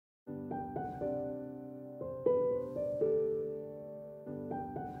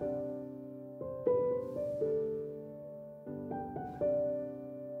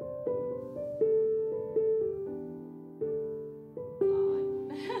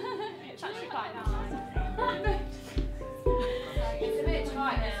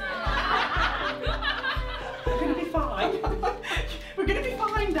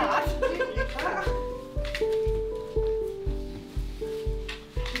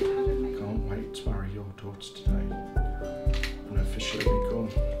words today and officially become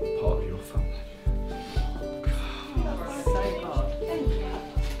part of your family.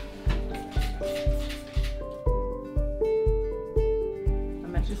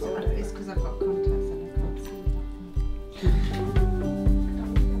 It's because I've got contacts and I can't see that.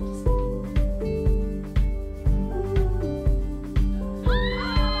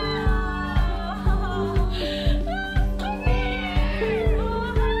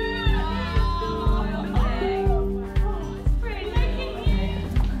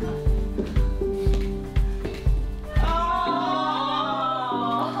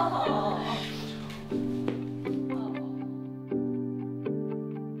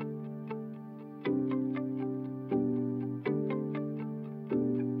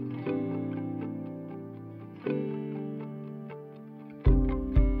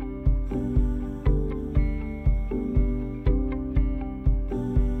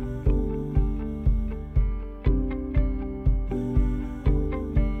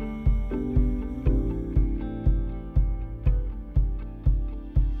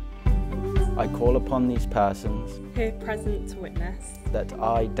 I call upon these persons here present to witness that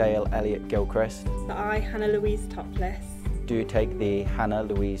I, Dale Elliot Gilchrist, that I, Hannah Louise Topless, do take thee, Hannah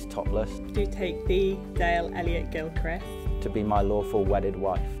Louise Topless, do take thee, Dale Elliot Gilchrist, to be my lawful wedded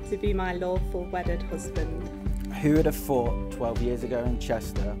wife. to be my lawful wedded husband. Who would have thought 12 years ago in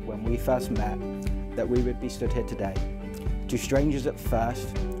Chester, when we first met, that we would be stood here today? Two strangers at first,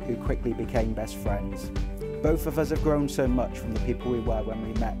 who quickly became best friends. Both of us have grown so much from the people we were when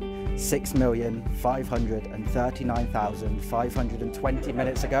we met 6,539,520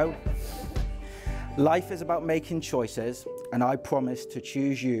 minutes ago. Life is about making choices, and I promise to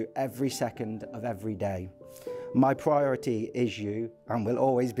choose you every second of every day. My priority is you, and will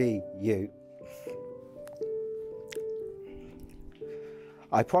always be you.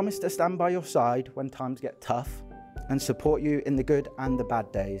 I promise to stand by your side when times get tough, and support you in the good and the bad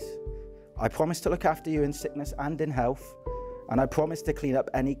days. I promise to look after you in sickness and in health, and I promise to clean up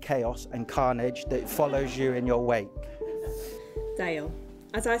any chaos and carnage that follows you in your wake. Dale,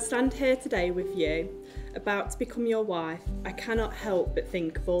 as I stand here today with you, about to become your wife, I cannot help but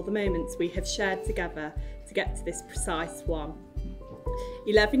think of all the moments we have shared together to get to this precise one.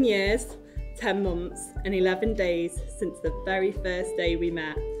 11 years, 10 months and 11 days since the very first day we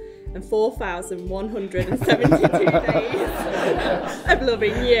met, and 4,172 days of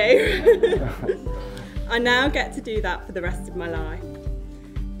loving you. I now get to do that for the rest of my life.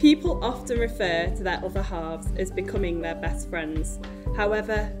 People often refer to their other halves as becoming their best friends.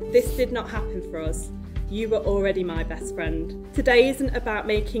 However, this did not happen for us. You were already my best friend. Today isn't about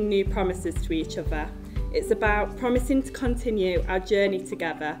making new promises to each other. It's about promising to continue our journey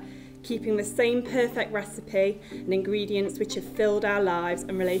together, keeping the same perfect recipe and ingredients which have filled our lives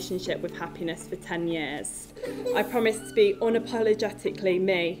and relationship with happiness for 10 years. I promise to be unapologetically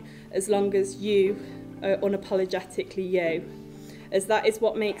me as long as you are unapologetically you, as that is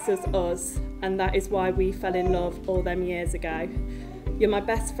what makes us us, and that is why we fell in love all them years ago. You're my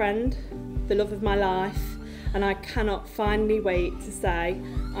best friend, the love of my life, and I cannot finally wait to say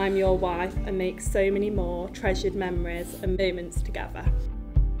I'm your wife and make so many more treasured memories and moments together.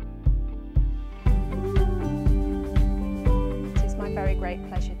 It is my very great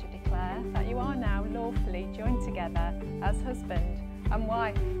pleasure to declare that you are now lawfully joined together as husband and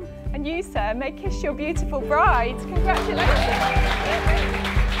wife. And you, sir, may kiss your beautiful bride. Congratulations.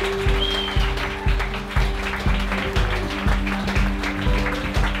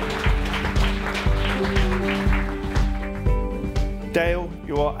 Dale,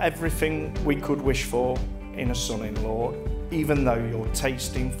 you are everything we could wish for in a son-in-law, even though your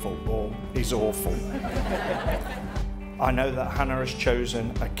taste in football is awful. I know that Hannah has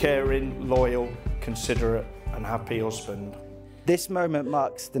chosen a caring, loyal, considerate and happy husband. This moment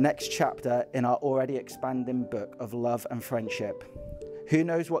marks the next chapter in our already expanding book of love and friendship. Who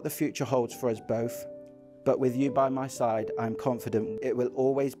knows what the future holds for us both, but with you by my side, I am confident it will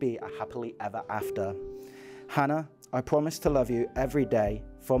always be a happily ever after. Hannah, I promise to love you every day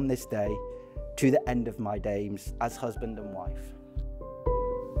from this day to the end of my days as husband and wife.